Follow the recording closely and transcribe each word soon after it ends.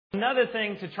Another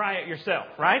thing to try it yourself,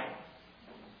 right?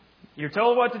 You're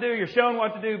told what to do, you're shown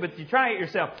what to do, but you try it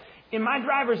yourself. In my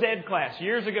driver's ed class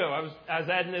years ago, I was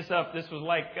adding this up. This was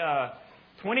like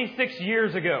 26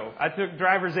 years ago. I took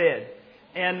driver's ed,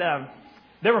 and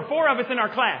there were 4 of us in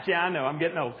our class. Yeah, I know, I'm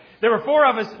getting old. There were 4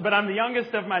 of us, but I'm the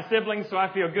youngest of my siblings, so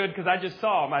I feel good because I just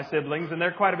saw my siblings, and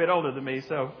they're quite a bit older than me.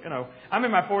 So, I'm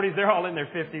in my 40s. They're all in their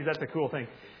 50s. That's a cool thing,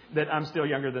 that I'm still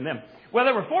younger than them. Well,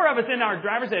 there were 4 of us in our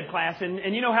driver's ed class,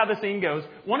 and you know how the scene goes.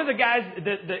 One of the guys,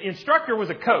 the instructor was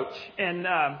a coach, and,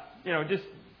 just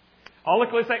all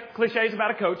the cliches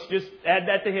about a coach, just add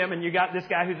that to him, and you got this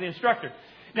guy who's the instructor.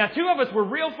 Now, 2 of us were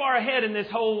real far ahead in this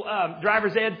whole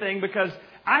driver's ed thing because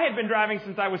I had been driving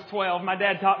since I was 12. My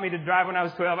dad taught me to drive when I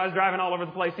was 12. I was driving all over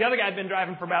the place. The other guy had been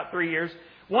driving for about 3 years.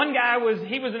 One guy was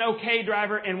an okay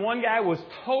driver, and one guy was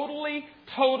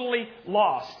totally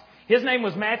lost. His name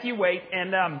was Matthew Waite,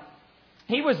 and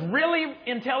he was really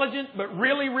intelligent, but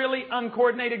really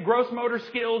uncoordinated, gross motor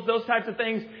skills, those types of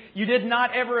things. You did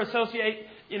not ever associate,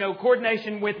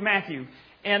 coordination with Matthew.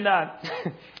 And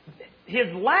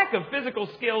his lack of physical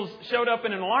skills showed up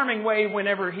in an alarming way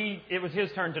whenever it was his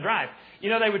turn to drive.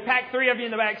 They would pack 3 of you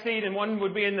in the back seat, and one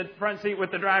would be in the front seat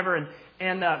with the driver.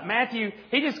 And Matthew,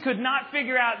 he just could not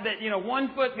figure out that,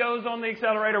 1 foot goes on the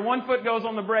accelerator, 1 foot goes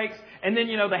on the brakes, and then,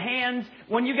 the hands.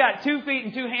 When you got 2 feet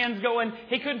and 2 hands going,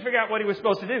 he couldn't figure out what he was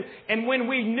supposed to do. And when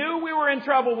we knew we were in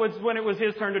trouble was when it was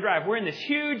his turn to drive. We're in this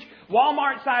huge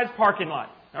Walmart-sized parking lot.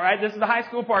 All right, this is the high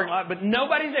school parking lot, but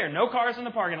nobody's there. No cars in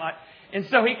the parking lot. And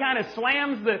so he kind of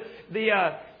slams the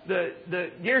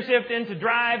gear shift into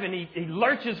drive, and he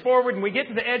lurches forward, and we get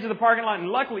to the edge of the parking lot, and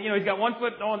luckily, he's got 1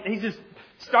 foot on. He's just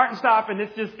start and stop, and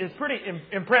it's pretty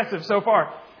impressive so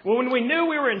far. Well, when we knew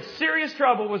we were in serious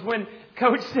trouble was when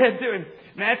Coach said to him,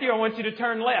 Matthew, I want you to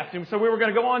turn left. And so we were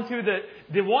going to go on to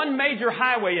the one major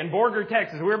highway in Borger,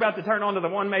 Texas. We were about to turn onto the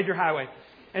one major highway.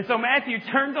 And so Matthew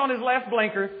turns on his left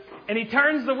blinker, and he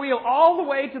turns the wheel all the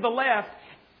way to the left.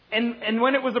 And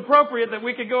when it was appropriate that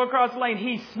we could go across the lane,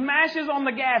 he smashes on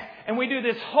the gas, and we do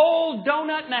this whole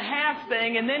donut and a half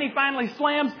thing, and then he finally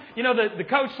slams, the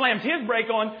coach slams his brake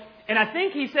on, and I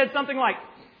think he said something like,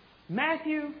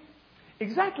 Matthew,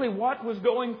 exactly what was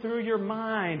going through your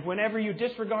mind whenever you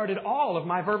disregarded all of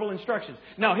my verbal instructions?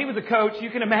 No, he was a coach. You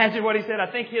can imagine what he said.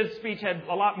 I think his speech had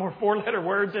a lot more 4-letter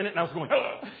words in it, and I was going,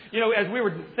 as we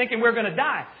were thinking we were going to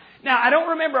die. Now, I don't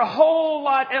remember a whole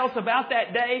lot else about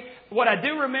that day. What I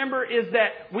do remember is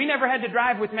that we never had to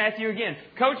drive with Matthew again.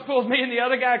 Coach pulls me and the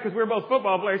other guy, because we're both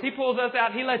football players, he pulls us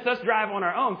out. He lets us drive on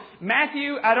our own.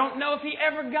 Matthew, I don't know if he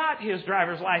ever got his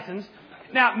driver's license.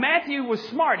 Now, Matthew was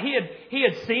smart. He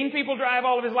had seen people drive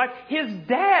all of his life. His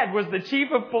dad was the chief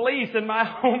of police in my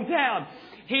hometown.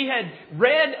 He had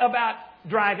read about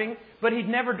driving, but he'd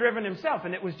never driven himself.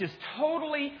 And it was just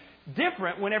totally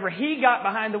different whenever he got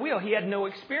behind the wheel. He had no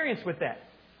experience with that.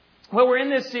 Well, we're in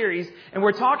this series, and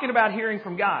we're talking about hearing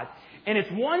from God. And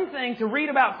it's one thing to read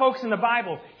about folks in the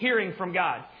Bible hearing from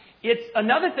God. It's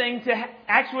another thing to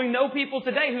actually know people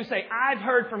today who say, I've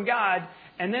heard from God.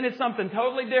 And then it's something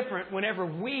totally different whenever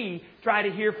we try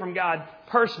to hear from God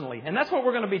personally. And that's what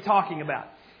we're going to be talking about.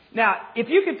 Now, if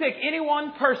you could pick any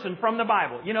one person from the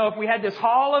Bible, if we had this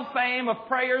hall of fame of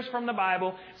prayers from the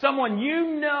Bible, someone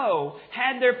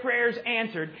had their prayers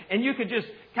answered, and you could just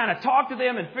kind of talk to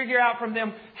them and figure out from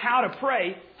them how to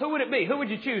pray, who would it be? Who would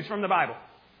you choose from the Bible?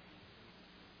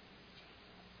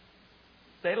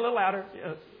 Say it a little louder.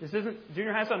 This isn't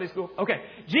junior high Sunday school. Okay.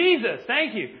 Jesus,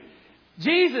 thank you.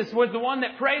 Jesus was the one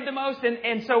that prayed the most,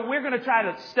 and so we're going to try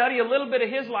to study a little bit of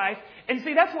his life. And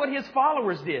see, that's what his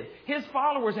followers did. His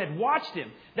followers had watched him.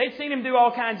 They'd seen him do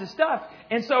all kinds of stuff.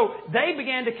 And so they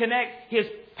began to connect his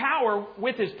power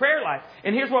with his prayer life.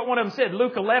 And here's what one of them said.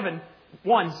 Luke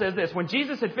 11:1 says this. When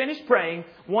Jesus had finished praying,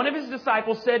 one of his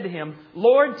disciples said to him,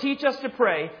 Lord, teach us to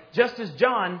pray, just as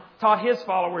John taught his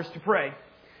followers to pray.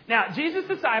 Now, Jesus'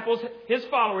 disciples, his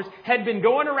followers, had been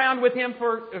going around with him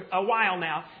for a while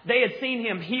now. They had seen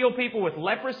him heal people with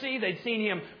leprosy. They'd seen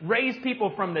him raise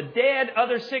people from the dead,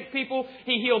 other sick people.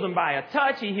 He healed them by a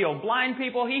touch. He healed blind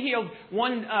people. He healed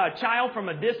one child from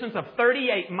a distance of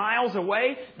 38 miles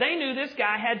away. They knew this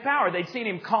guy had power. They'd seen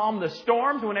him calm the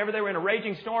storms whenever they were in a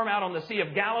raging storm out on the Sea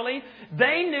of Galilee.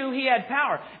 They knew he had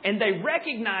power. And they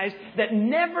recognized that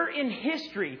never in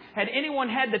history had anyone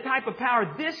had the type of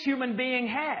power this human being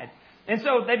had. And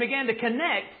so they began to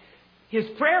connect his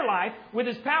prayer life with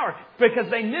his power because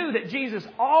they knew that Jesus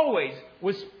always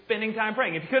was spending time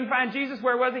praying. If you couldn't find Jesus,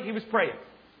 where was he? He was praying.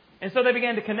 And so they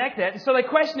began to connect that. And so they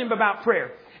questioned him about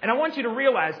prayer. And I want you to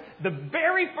realize the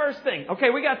very first thing. Okay,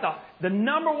 we got the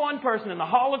number one person in the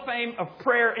Hall of Fame of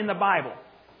prayer in the Bible.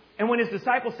 And when His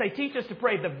disciples say, teach us to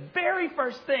pray, the very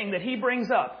first thing that He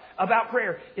brings up about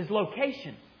prayer is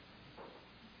location.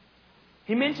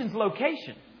 He mentions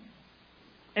location.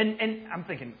 And I'm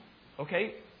thinking,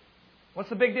 okay, what's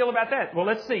the big deal about that? Well,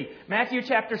 let's see. Matthew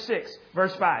chapter 6,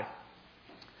 verse 5.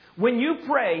 When you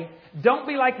pray, don't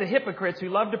be like the hypocrites who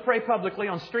love to pray publicly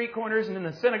on street corners and in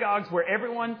the synagogues where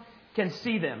everyone can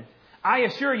see them. I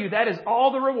assure you that is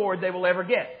all the reward they will ever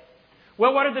get.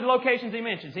 Well, what are the locations He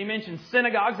mentions? He mentions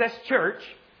synagogues, that's church,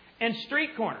 and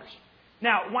street corners.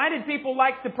 Now, why did people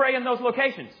like to pray in those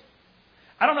locations?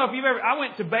 I don't know if you've ever... I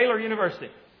went to Baylor University.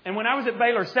 And when I was at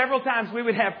Baylor, several times we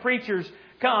would have preachers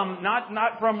come,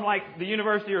 not from like the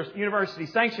university or university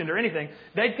sanctioned or anything.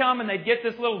 They'd come and they'd get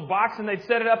this little box and they'd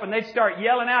set it up and they'd start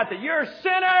yelling out that you're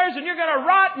sinners and you're going to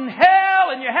rot in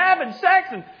hell and you're having sex.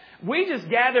 And we just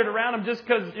gathered around them just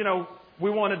because,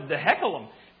 we wanted to heckle them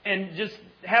and just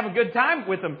have a good time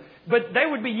with them. But they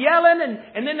would be yelling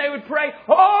and then they would pray,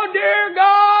 oh dear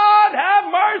God, have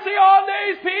mercy on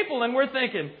these people. And we're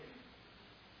thinking,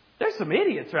 there's some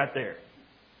idiots right there.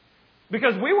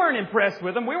 Because we weren't impressed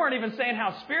with them. We weren't even saying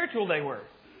how spiritual they were.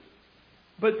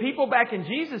 But people back in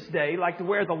Jesus' day like to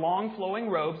wear the long flowing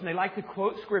robes and they like to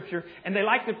quote Scripture and they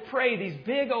like to pray these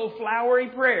big old flowery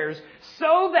prayers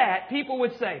so that people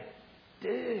would say,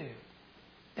 dude,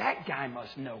 that guy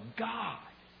must know God.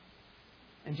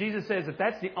 And Jesus says if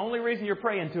that's the only reason you're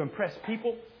praying, to impress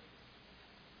people,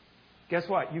 guess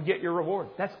what? You get your reward.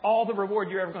 That's all the reward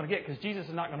you're ever going to get because Jesus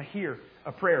is not going to hear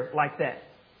a prayer like that.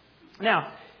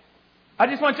 Now, I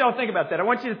just want y'all to think about that. I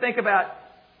want you to think about,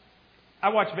 I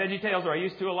watch VeggieTales, or I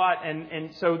used to a lot,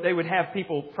 and so they would have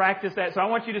people practice that. So I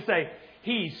want you to say,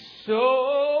 he's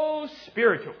so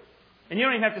spiritual. And you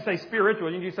don't even have to say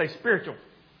spiritual, you can just say spiritual.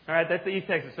 All right, that's the East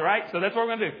Texas, all right? So that's what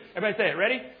we're going to do. Everybody say it.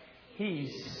 Ready?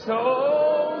 He's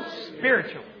so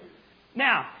spiritual.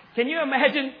 Now, can you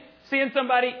imagine seeing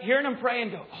somebody, hearing them pray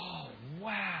and go, oh,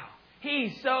 wow,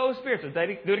 he's so spiritual. Do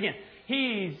it again.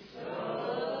 He's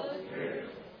so spiritual.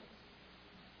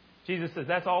 Jesus says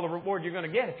that's all the reward you're going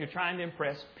to get if you're trying to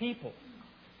impress people.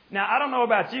 Now, I don't know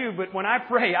about you, but when I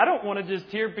pray, I don't want to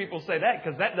just hear people say that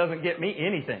because that doesn't get me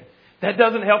anything. That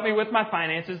doesn't help me with my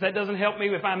finances. That doesn't help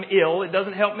me if I'm ill. It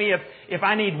doesn't help me if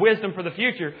I need wisdom for the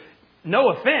future.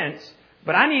 No offense,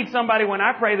 but I need somebody when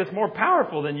I pray that's more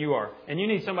powerful than you are. And you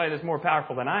need somebody that's more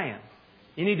powerful than I am.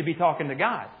 You need to be talking to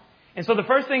God. And so the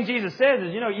first thing Jesus says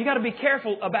is, you got to be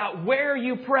careful about where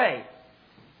you pray,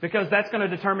 because that's going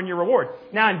to determine your reward.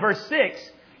 Now in verse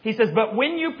 6, He says, but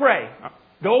when you pray,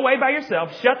 go away by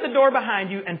yourself, shut the door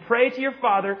behind you, and pray to your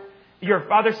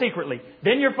Father secretly.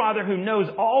 Then your Father who knows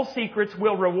all secrets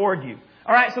will reward you.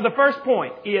 All right, so the first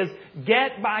point is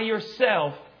get by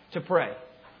yourself to pray.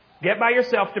 Get by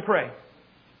yourself to pray.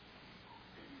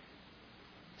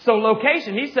 So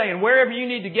location, He's saying wherever you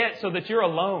need to get so that you're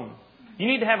alone. You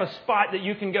need to have a spot that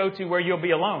you can go to where you'll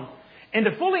be alone. And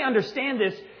to fully understand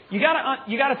this, you got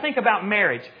to think about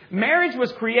marriage. Marriage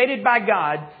was created by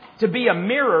God to be a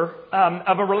mirror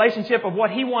of a relationship of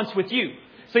what He wants with you.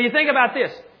 So you think about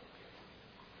this.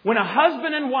 When a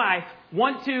husband and wife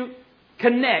want to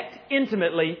connect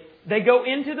intimately, they go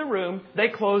into the room, they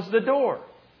close the door.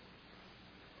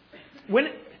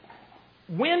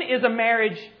 When is a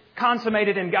marriage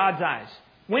consummated in God's eyes?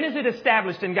 When is it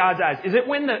established in God's eyes? Is it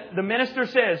when the minister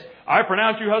says, I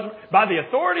pronounce you husband, by the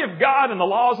authority of God and the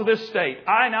laws of this state,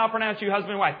 I now pronounce you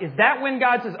husband and wife? Is that when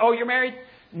God says, oh, you're married?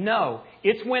 No.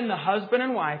 It's when the husband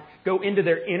and wife go into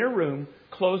their inner room,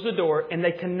 close the door, and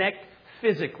they connect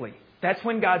physically. That's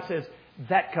when God says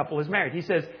that couple is married. He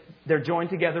says they're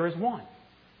joined together as one.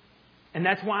 And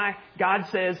that's why God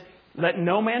says, let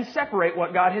no man separate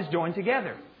what God has joined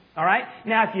together. All right?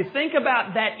 Now, if you think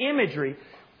about that imagery,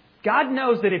 God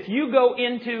knows that if you go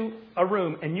into a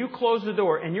room and you close the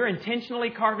door and you're intentionally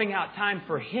carving out time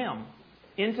for Him,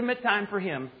 intimate time for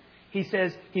Him, He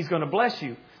says He's going to bless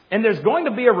you. And there's going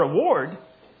to be a reward.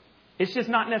 It's just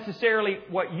not necessarily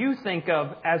what you think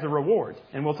of as a reward.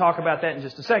 And we'll talk about that in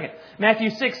just a second.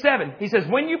 Matthew 6:7. He says,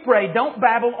 when you pray, don't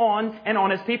babble on and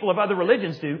on as people of other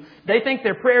religions do. They think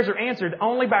their prayers are answered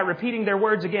only by repeating their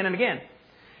words again and again.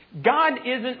 God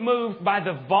isn't moved by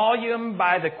the volume,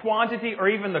 by the quantity, or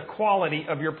even the quality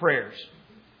of your prayers.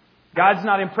 God's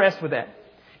not impressed with that.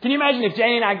 Can you imagine if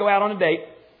Janie and I go out on a date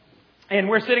and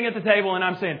we're sitting at the table and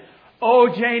I'm saying, oh,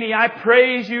 Janie, I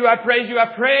praise you, I praise you,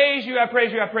 I praise you, I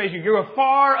praise you, I praise you. You're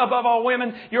far above all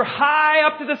women. You're high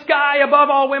up to the sky above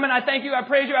all women. I thank you, I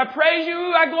praise you, I praise you,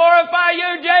 I glorify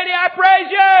you, Janie, I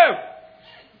praise you.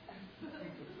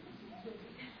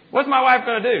 What's my wife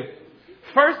going to do?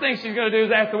 First thing she's going to do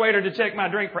is ask the waiter to check my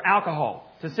drink for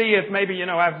alcohol to see if maybe,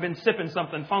 I've been sipping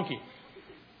something funky.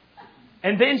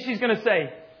 And then she's going to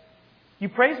say, you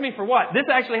praise me for what? This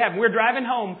actually happened. We're driving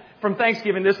home from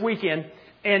Thanksgiving this weekend.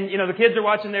 And, the kids are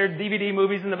watching their DVD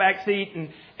movies in the back seat.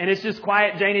 And it's just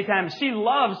quiet Janie time. She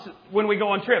loves when we go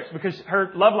on trips because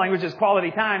her love language is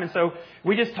quality time. And so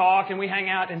we just talk and we hang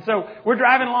out. And so we're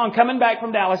driving along, coming back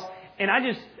from Dallas. And I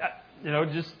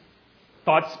just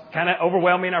thoughts kind of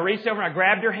overwhelmed me. And I reached over and I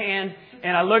grabbed her hand.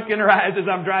 And I looked in her eyes as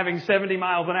I'm driving 70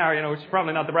 miles an hour, which is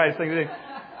probably not the brightest thing to do.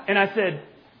 And I said,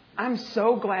 I'm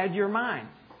so glad you're mine.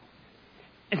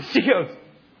 And she goes,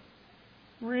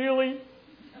 really?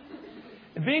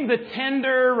 Being the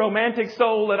tender, romantic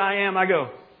soul that I am, I go,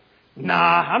 nah,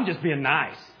 I'm just being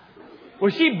nice. Well,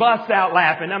 she busts out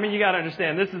laughing. I mean, you got to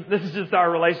understand, this is just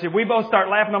our relationship. We both start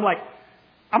laughing. I'm like,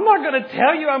 I'm not going to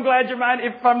tell you I'm glad you're mine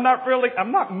if I'm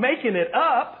not making it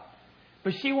up.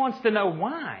 But she wants to know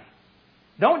why.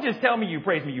 Don't just tell me you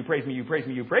praise me, you praise me, you praise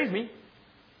me, you praise me.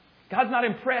 God's not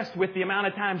impressed with the amount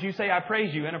of times you say I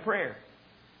praise you in a prayer.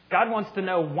 God wants to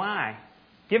know why.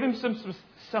 Give Him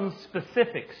some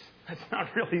specifics. That's not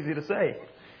real easy to say.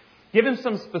 Give Him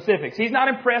some specifics. He's not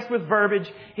impressed with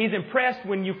verbiage. He's impressed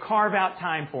when you carve out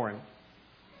time for Him.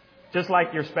 Just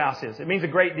like your spouse is. It means a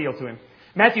great deal to Him.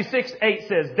 Matthew 6:8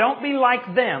 says, don't be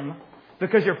like them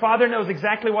because your Father knows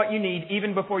exactly what you need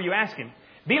even before you ask Him.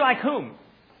 Be like whom?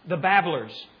 The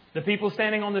babblers. The people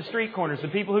standing on the street corners. The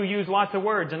people who use lots of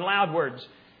words and loud words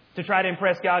to try to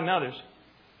impress God and others.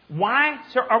 Why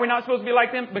are we not supposed to be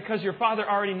like them? Because your Father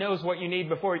already knows what you need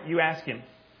before you ask Him.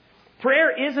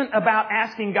 Prayer isn't about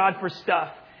asking God for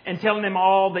stuff and telling Him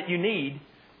all that you need.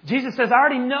 Jesus says, I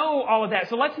already know all of that,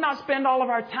 so let's not spend all of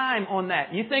our time on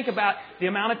that. You think about the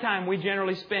amount of time we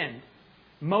generally spend.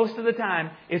 Most of the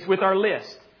time, it's with our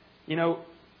list.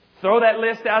 Throw that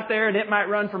list out there and it might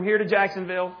run from here to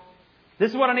Jacksonville.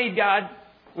 This is what I need, God.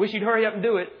 Wish you'd hurry up and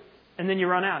do it. And then you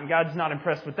run out, and God's not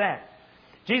impressed with that.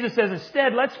 Jesus says,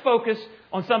 instead, let's focus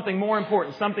on something more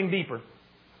important, something deeper.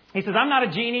 He says, I'm not a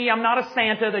genie. I'm not a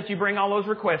Santa that you bring all those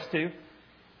requests to.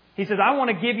 He says, I want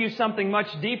to give you something much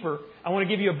deeper. I want to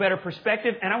give you a better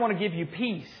perspective, and I want to give you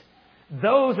peace.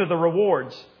 Those are the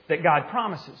rewards that God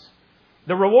promises.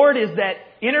 The reward is that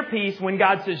inner peace when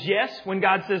God says yes, when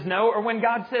God says no, or when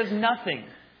God says nothing.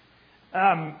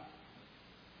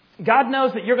 God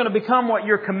knows that you're going to become what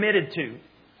you're committed to.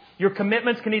 Your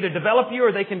commitments can either develop you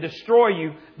or they can destroy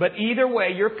you. But either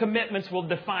way, your commitments will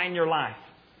define your life.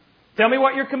 Tell me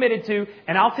what you're committed to,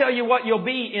 and I'll tell you what you'll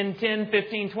be in 10,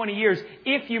 15, 20 years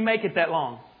if you make it that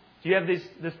long. Do you have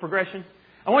this progression?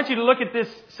 I want you to look at this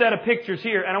set of pictures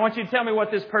here, and I want you to tell me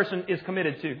what this person is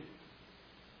committed to.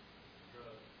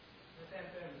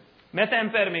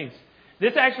 Methamphetamines.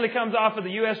 This actually comes off of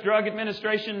the U.S. Drug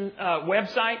Administration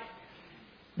website.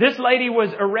 This lady was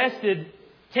arrested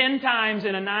 10 times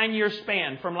in a 9-year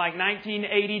span from like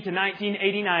 1980 to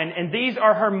 1989. And these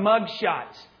are her mug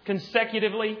shots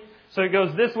consecutively. So it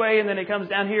goes this way and then it comes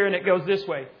down here and it goes this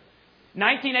way.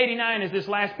 1989 is this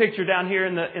last picture down here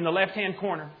in the left-hand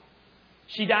corner.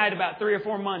 She died about 3 or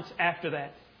 4 months after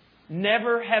that,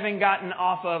 never having gotten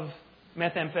off of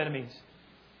methamphetamines.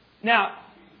 Now,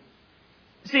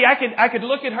 see, I could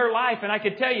look at her life and I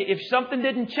could tell you if something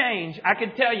didn't change, I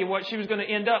could tell you what she was going to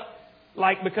end up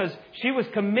like because she was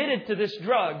committed to this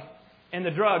drug and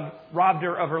the drug robbed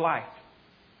her of her life.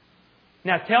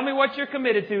 Now, tell me what you're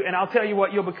committed to and I'll tell you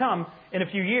what you'll become in a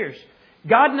few years.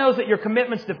 God knows that your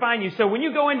commitments define you. So when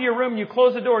you go into your room, you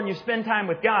close the door and you spend time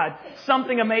with God,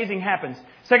 something amazing happens.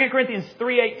 2 Corinthians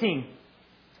 3:18.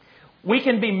 We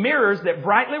can be mirrors that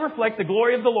brightly reflect the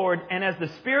glory of the Lord, and as the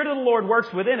Spirit of the Lord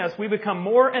works within us, we become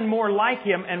more and more like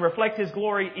Him and reflect His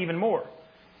glory even more.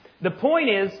 The point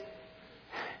is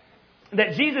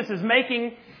that Jesus is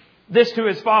making this to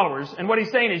His followers, and what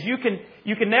He's saying is you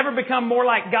can never become more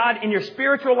like God in your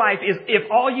spiritual life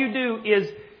if all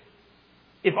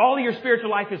of your spiritual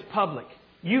life is public.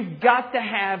 You've got to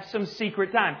have some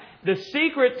secret time. The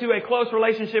secret to a close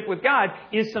relationship with God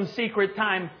is some secret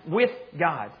time with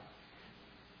God.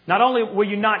 Not only will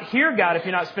you not hear God if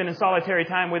you're not spending solitary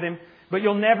time with Him, but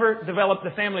you'll never develop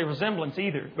the family resemblance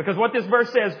either. Because what this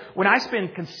verse says, when I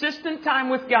spend consistent time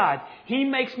with God, He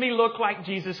makes me look like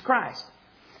Jesus Christ.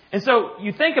 And so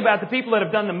you think about the people that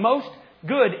have done the most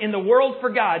good in the world for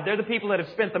God. They're the people that have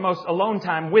spent the most alone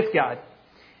time with God.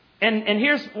 And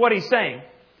here's what He's saying.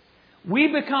 We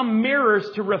become mirrors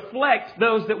to reflect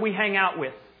those that we hang out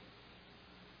with.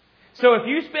 So if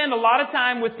you spend a lot of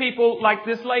time with people like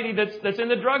this lady that's in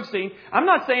the drug scene, I'm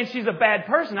not saying she's a bad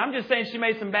person. I'm just saying she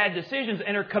made some bad decisions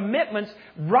and her commitments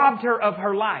robbed her of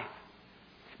her life.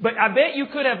 But I bet you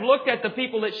could have looked at the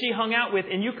people that she hung out with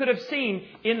and you could have seen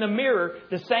in the mirror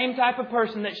the same type of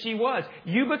person that she was.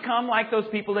 You become like those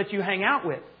people that you hang out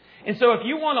with. And so if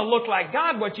you want to look like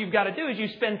God, what you've got to do is you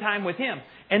spend time with Him.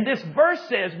 And this verse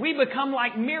says we become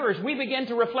like mirrors. We begin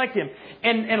to reflect Him.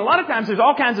 And a lot of times there's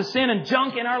all kinds of sin and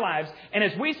junk in our lives. And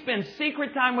as we spend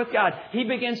secret time with God, He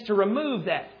begins to remove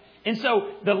that. And so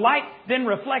the light then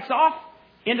reflects off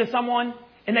into someone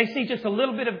and they see just a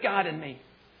little bit of God in me.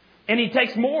 And He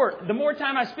takes more, the more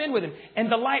time I spend with Him.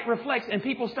 And the light reflects and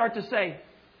people start to say,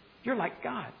 you're like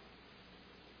God.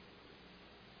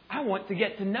 I want to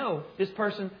get to know this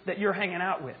person that you're hanging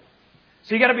out with.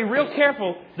 So you got to be real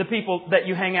careful the people that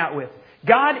you hang out with.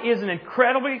 God is an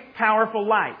incredibly powerful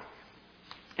light.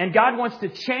 And God wants to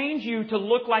change you to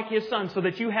look like His Son so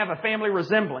that you have a family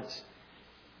resemblance.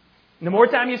 And the more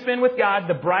time you spend with God,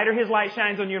 the brighter His light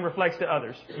shines on you and reflects to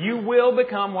others. You will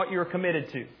become what you're committed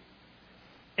to.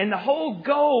 And the whole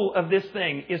goal of this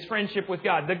thing is friendship with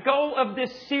God. The goal of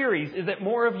this series is that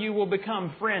more of you will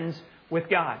become friends with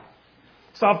God.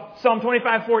 Psalm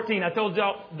 25:14. I told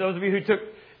y'all, those of you who took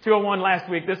 201 last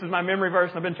week, this is my memory verse,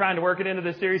 and I've been trying to work it into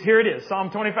this series. Here it is,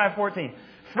 Psalm 25:14.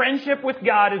 Friendship with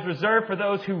God is reserved for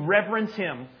those who reverence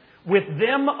Him. With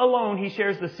them alone He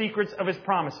shares the secrets of His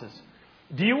promises.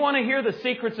 Do you want to hear the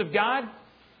secrets of God?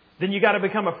 Then you got to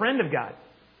become a friend of God.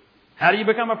 How do you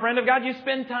become a friend of God? You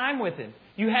spend time with Him.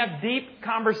 You have deep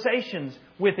conversations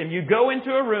with Him. You go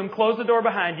into a room, close the door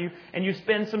behind you, and you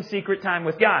spend some secret time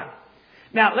with God.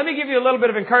 Now, let me give you a little bit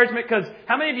of encouragement, because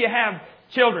how many of you have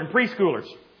children, preschoolers?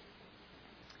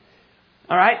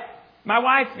 All right. My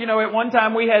wife, at one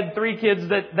time we had 3 kids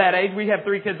that age. We have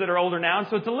 3 kids that are older now, and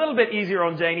so it's a little bit easier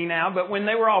on Janie now. But when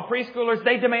they were all preschoolers,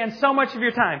 they demand so much of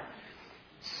your time.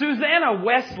 Susanna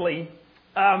Wesley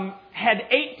had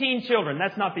 18 children.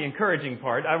 That's not the encouraging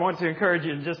part. I want to encourage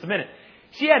you in just a minute.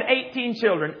 She had 18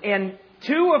 children, and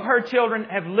 2 of her children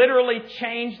have literally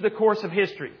changed the course of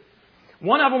history.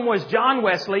 One of them was John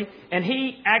Wesley, and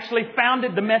he actually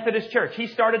founded the Methodist Church. He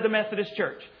started the Methodist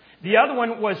Church. The other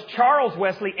one was Charles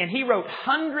Wesley, and he wrote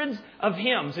hundreds of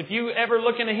hymns. If you ever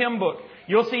look in a hymn book,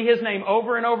 you'll see his name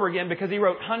over and over again because he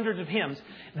wrote hundreds of hymns.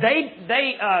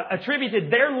 They attributed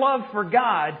their love for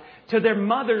God to their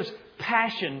mother's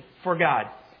passion for God.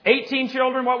 18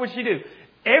 children, what would she do?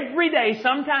 Every day,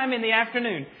 sometime in the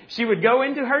afternoon, she would go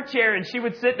into her chair and she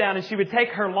would sit down and she would take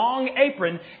her long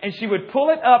apron and she would pull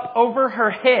it up over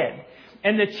her head.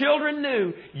 And the children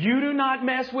knew, you do not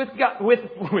mess with God,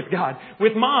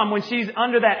 with Mom when she's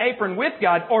under that apron with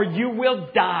God, or you will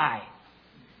die.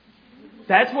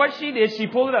 That's what she did. She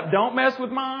pulled it up. Don't mess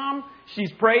with Mom.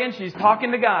 She's praying. She's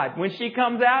talking to God. When she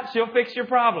comes out, she'll fix your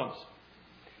problems.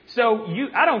 So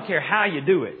I don't care how you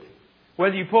do it.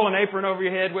 Whether you pull an apron over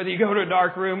your head, whether you go to a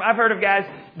dark room. I've heard of guys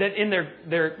that in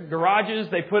their garages,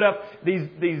 they put up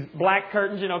these black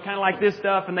curtains, kind of like this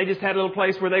stuff, and they just had a little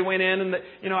place where they went in. And,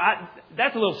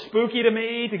 that's a little spooky to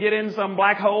me to get in some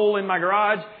black hole in my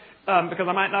garage because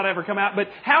I might not ever come out. But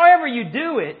however you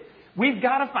do it, we've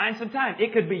got to find some time.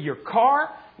 It could be your car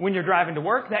when you're driving to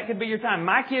work. That could be your time.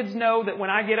 My kids know that when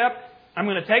I get up, I'm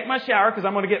going to take my shower because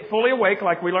I'm going to get fully awake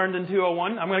like we learned in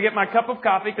 201. I'm going to get my cup of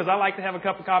coffee because I like to have a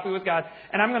cup of coffee with God.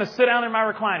 And I'm going to sit down in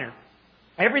my recliner.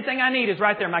 Everything I need is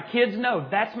right there. My kids know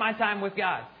that's my time with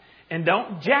God. And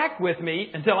don't jack with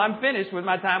me until I'm finished with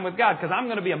my time with God, because I'm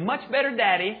going to be a much better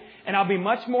daddy and I'll be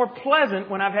much more pleasant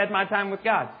when I've had my time with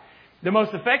God. The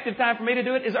most effective time for me to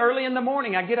do it is early in the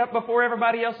morning. I get up before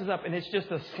everybody else is up, and it's just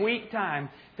a sweet time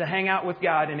to hang out with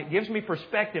God. And it gives me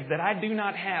perspective that I do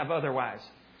not have otherwise.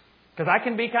 Because I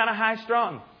can be kind of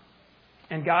high-strung.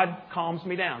 And God calms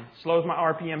me down, slows my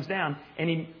RPMs down, and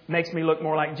He makes me look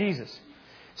more like Jesus.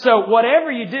 So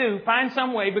whatever you do, find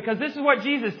some way, because this is what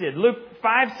Jesus did. Luke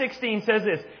 5:16 says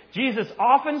this: Jesus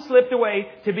often slipped away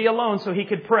to be alone so He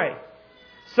could pray.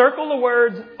 Circle the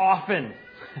words often.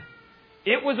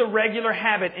 It was a regular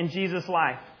habit in Jesus'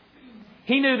 life.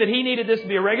 He knew that He needed this to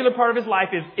be a regular part of His life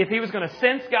if He was going to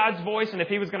sense God's voice and if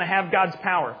He was going to have God's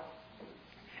power.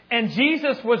 And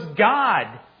Jesus was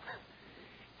God.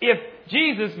 If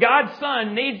Jesus, God's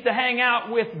Son, needs to hang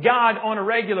out with God on a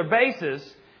regular basis,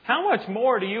 how much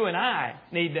more do you and I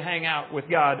need to hang out with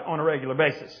God on a regular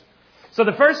basis? So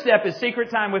the first step is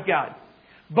secret time with God.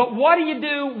 But what do you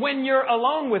do when you're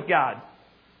alone with God?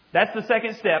 That's the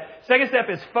second step. Second step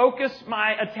is focus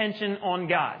my attention on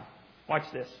God. Watch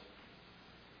this.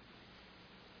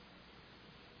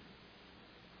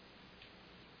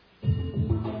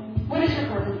 What is your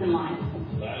purpose in life?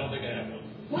 I don't think I have one.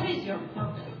 What is your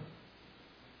purpose?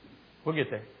 We'll get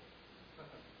there.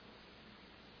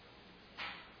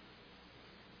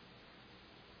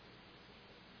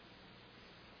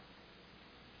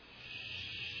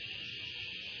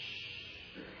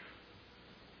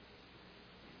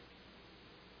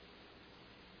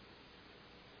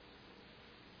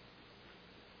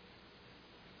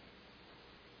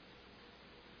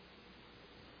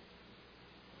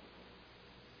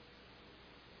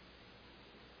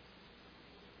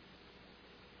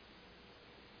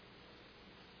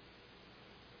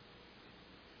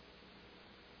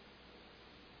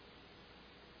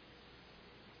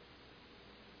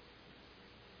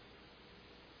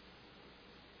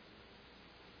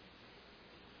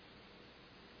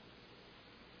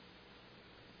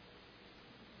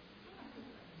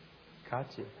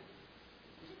 Got you.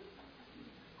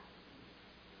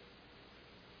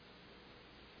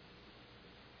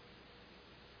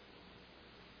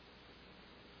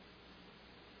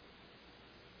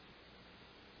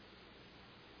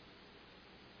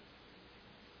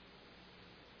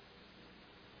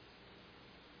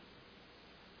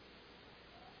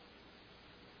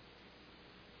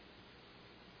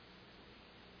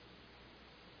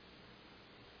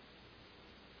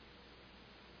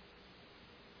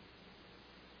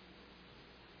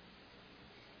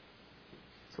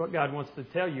 It's what God wants to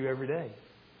tell you every day.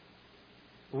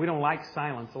 But we don't like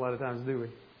silence a lot of times, do we?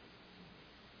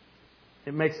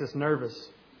 It makes us nervous.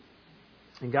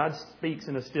 And God speaks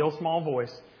in a still, small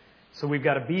voice. So we've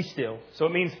got to be still. So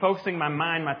it means focusing my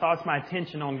mind, my thoughts, my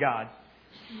attention on God.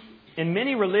 In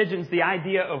many religions, the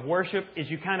idea of worship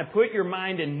is you kind of put your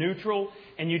mind in neutral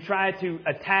and you try to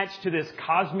attach to this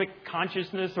cosmic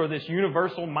consciousness or this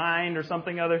universal mind or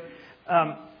something other.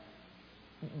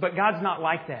 But God's not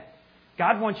like that.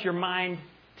 God wants your mind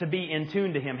to be in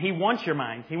tune to Him. He wants your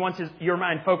mind. He wants your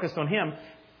mind focused on Him,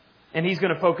 and He's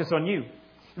going to focus on you.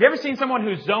 Have you ever seen someone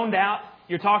who's zoned out?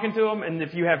 You're talking to them, and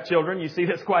if you have children, you see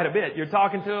this quite a bit. You're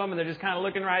talking to them, and they're just kind of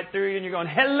looking right through you, and you're going,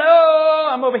 "Hello,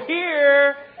 I'm over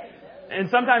here." And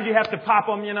sometimes you have to pop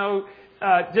them,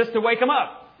 just to wake them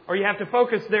up, or you have to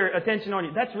focus their attention on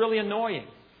you. That's really annoying.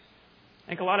 I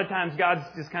think a lot of times God's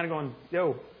just kind of going,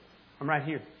 "Yo, I'm right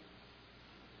here.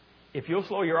 If you'll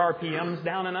slow your RPMs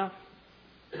down enough,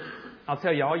 I'll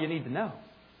tell you all you need to know.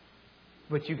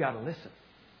 But you got to listen.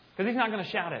 Because He's not going to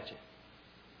shout at you."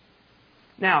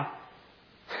 Now,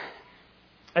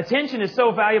 attention is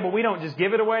so valuable, we don't just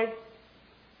give it away.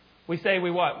 We say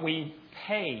we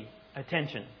pay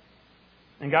attention.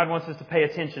 And God wants us to pay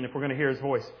attention if we're going to hear His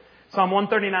voice. Psalm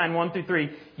 139, 1-3.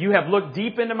 "You have looked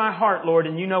deep into my heart, Lord,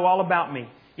 and you know all about me.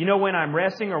 You know when I'm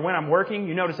resting or when I'm working.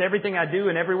 You notice everything I do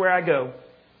and everywhere I go."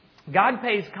 God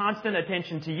pays constant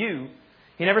attention to you.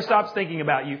 He never stops thinking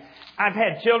about you. I've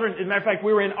had children. As a matter of fact,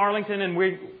 we were in Arlington, and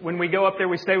when we go up there,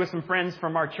 we stay with some friends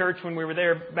from our church when we were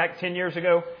there back 10 years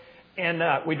ago. And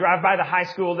we drive by the high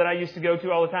school that I used to go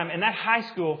to all the time. And that high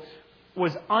school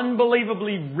was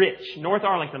unbelievably rich. North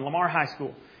Arlington, Lamar High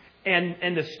School.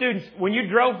 And the students, when you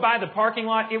drove by the parking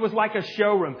lot, it was like a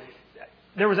showroom.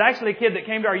 There was actually a kid that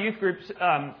came to our youth groups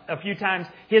a few times.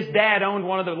 His dad owned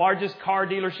one of the largest car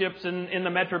dealerships in the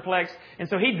Metroplex. And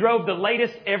so he drove the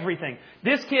latest everything.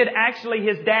 This kid actually,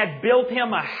 his dad built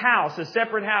him a house, a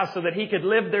separate house, so that he could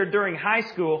live there during high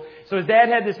school. So his dad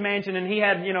had this mansion, and he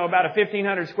had, about a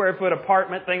 1,500 square foot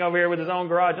apartment thing over here with his own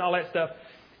garage and all that stuff.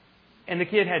 And the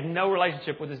kid had no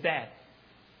relationship with his dad.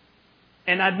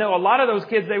 And I know a lot of those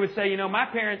kids, they would say, my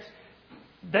parents,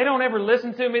 they don't ever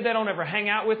listen to me. They don't ever hang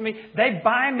out with me. They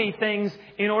buy me things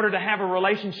in order to have a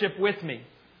relationship with me.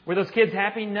 Were those kids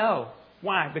happy? No.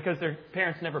 Why? Because their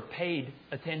parents never paid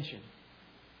attention.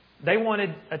 They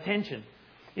wanted attention.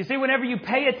 You see, whenever you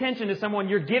pay attention to someone,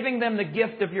 you're giving them the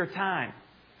gift of your time.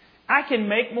 I can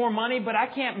make more money, but I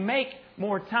can't make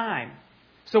more time.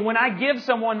 So when I give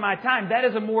someone my time, that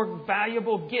is a more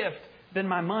valuable gift than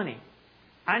my money.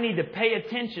 I need to pay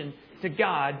attention to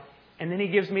God, and then He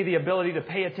gives me the ability to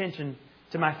pay attention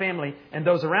to my family and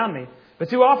those around me. But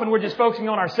too often we're just focusing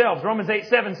on ourselves. Romans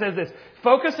 8:7 says this: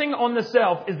 "Focusing on the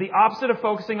self is the opposite of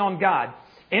focusing on God.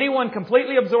 Anyone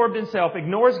completely absorbed in self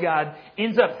ignores God,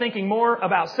 ends up thinking more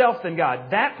about self than God.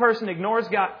 That person ignores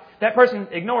God. That person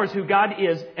ignores who God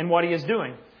is and what He is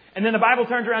doing." And then the Bible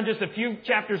turns around just a few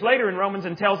chapters later in Romans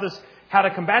and tells us how to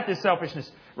combat this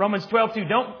selfishness. Romans 12:2,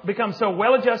 "Don't become so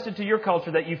well adjusted to your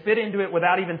culture that you fit into it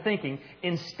without even thinking.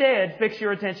 Instead, fix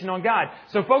your attention on God."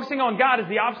 So focusing on God is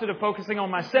the opposite of focusing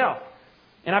on myself.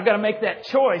 And I've got to make that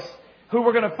choice who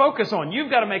we're going to focus on. You've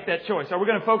got to make that choice. Are we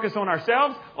going to focus on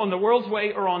ourselves, on the world's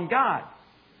way, or on God?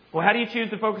 Well, how do you choose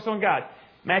to focus on God?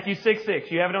 Matthew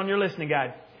 6:6. You have it on your listening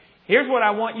guide. Here's what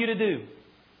I want you to do.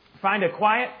 Find a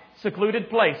quiet, secluded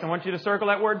place. I want you to circle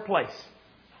that word place.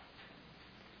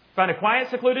 Find a quiet,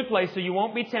 secluded place so you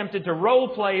won't be tempted to role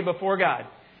play before God.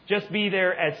 Just be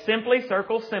there as simply,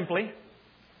 circle simply,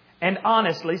 and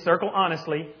honestly, circle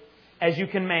honestly, as you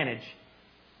can manage.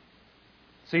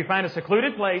 So you find a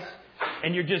secluded place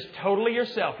and you're just totally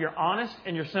yourself. You're honest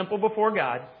and you're simple before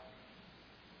God.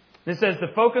 This says the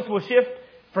focus will shift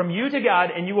from you to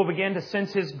God and you will begin to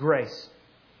sense His grace.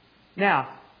 Now,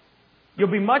 you'll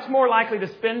be much more likely to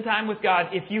spend time with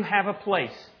God if you have a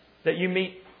place that you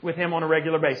meet with Him on a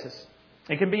regular basis.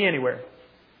 It can be anywhere.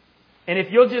 And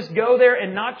if you'll just go there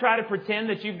and not try to pretend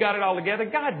that you've got it all together,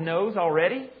 God knows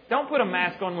already. Don't put a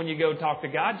mask on when you go talk to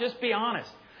God. Just be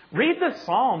honest. Read the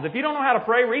Psalms. If you don't know how to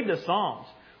pray, read the Psalms.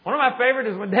 One of my favorites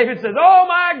is when David says, "Oh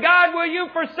my God, will you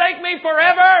forsake me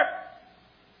forever?"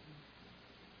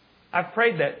 I've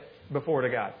prayed that before to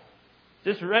God.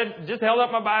 Just held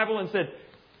up my Bible and said,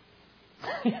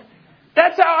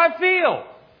 that's how I feel.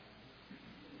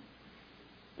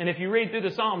 And if you read through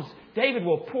the Psalms, David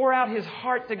will pour out his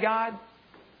heart to God.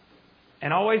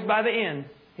 And always by the end,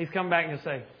 he's come back and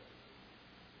say,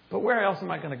 but where else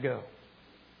am I going to go?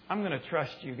 I'm going to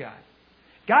trust you, God.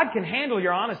 God can handle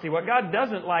your honesty. What God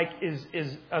doesn't like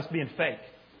is us being fake.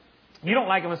 You don't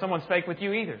like it when someone's fake with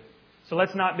you either. So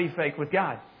let's not be fake with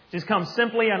God. Just come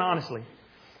simply and honestly.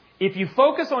 If you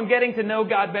focus on getting to know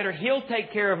God better, He'll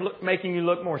take care of making you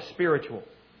look more spiritual.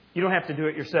 You don't have to do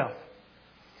it yourself.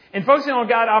 And focusing on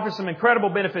God offers some incredible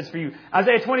benefits for you.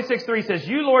 Isaiah 26:3 says,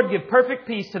 "You, Lord, give perfect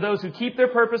peace to those who keep their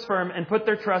purpose firm and put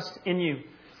their trust in you."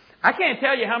 I can't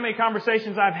tell you how many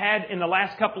conversations I've had in the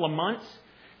last couple of months.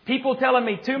 People telling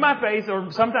me to my face,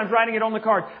 or sometimes writing it on the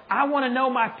card, I want to know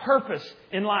my purpose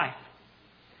in life.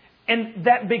 And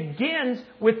that begins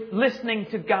with listening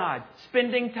to God,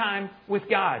 spending time with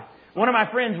God. One of my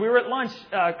friends, we were at lunch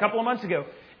a couple of months ago,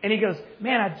 and he goes,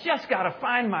 "Man, I just got to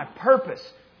find my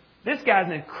purpose." This guy's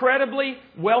an incredibly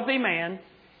wealthy man.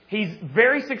 He's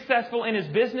very successful in his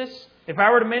business. If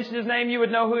I were to mention his name, you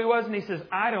would know who he was. And he says,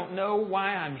 "I don't know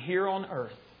why I'm here on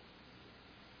earth."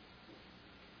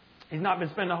 He's not been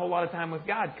spending a whole lot of time with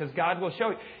God because God will show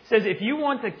you. He says, if you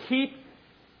want to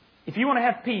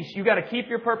have peace, you've got to keep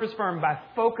your purpose firm by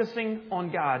focusing on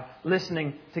God,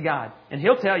 listening to God. And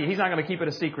He'll tell you. He's not going to keep it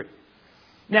a secret.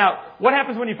 Now, what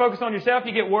happens when you focus on yourself?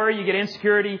 You get worry, you get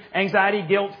insecurity, anxiety,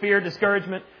 guilt, fear,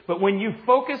 discouragement. But when you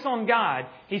focus on God,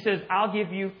 He says, "I'll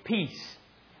give you peace."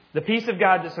 The peace of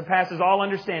God that surpasses all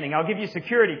understanding. I'll give you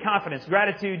security, confidence,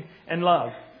 gratitude, and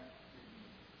love.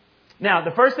 Now,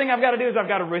 the first thing I've got to do is I've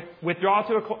got to withdraw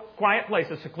to a quiet place,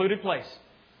 a secluded place.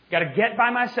 I've got to get by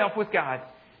myself with God.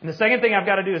 And the second thing I've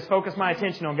got to do is focus my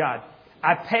attention on God.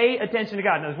 I pay attention to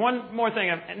God. Now, there's one more thing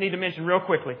I need to mention real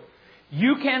quickly.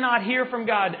 You cannot hear from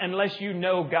God unless you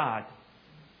know God.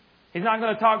 He's not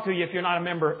going to talk to you if you're not a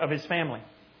member of His family.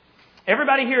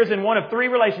 Everybody here is in one of three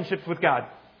relationships with God.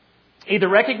 Either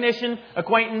recognition,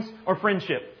 acquaintance, or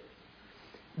friendship.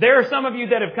 There are some of you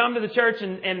that have come to the church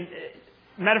and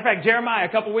matter of fact, Jeremiah, a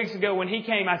couple weeks ago when he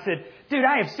came, I said, "Dude,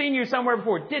 I have seen you somewhere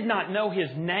before." Did not know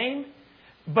his name,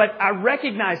 but I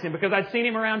recognized him because I'd seen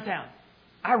him around town.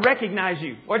 I recognize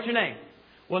you. What's your name?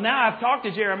 Well, now I've talked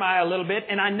to Jeremiah a little bit,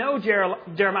 and I know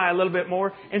Jeremiah a little bit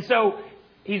more. And so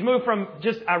he's moved from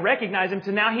just I recognize him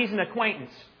to now he's an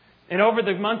acquaintance. And over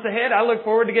the months ahead, I look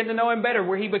forward to getting to know him better,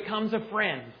 where he becomes a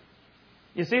friend.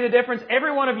 You see the difference?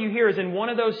 Every one of you here is in one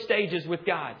of those stages with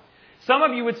God. Some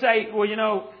of you would say, "Well, you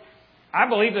know, I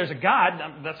believe there's a God.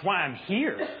 That's why I'm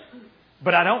here.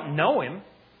 But I don't know Him.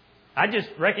 I just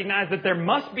recognize that there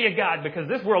must be a God because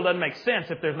this world doesn't make sense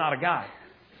if there's not a God."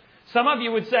 Some of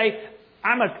you would say,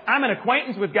 I'm an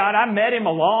acquaintance with God. I met Him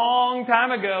a long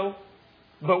time ago,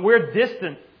 but we're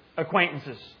distant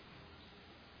acquaintances.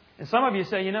 And some of you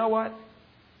say, "You know what?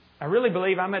 I really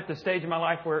believe I'm at the stage in my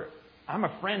life where I'm a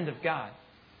friend of God.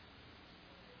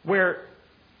 Where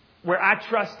I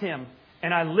trust Him.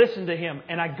 And I listen to Him,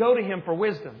 and I go to Him for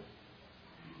wisdom."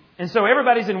 And so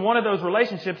everybody's in one of those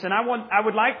relationships, and I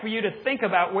would like for you to think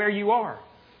about where you are.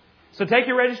 So take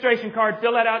your registration card,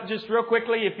 fill that out just real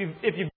quickly if you've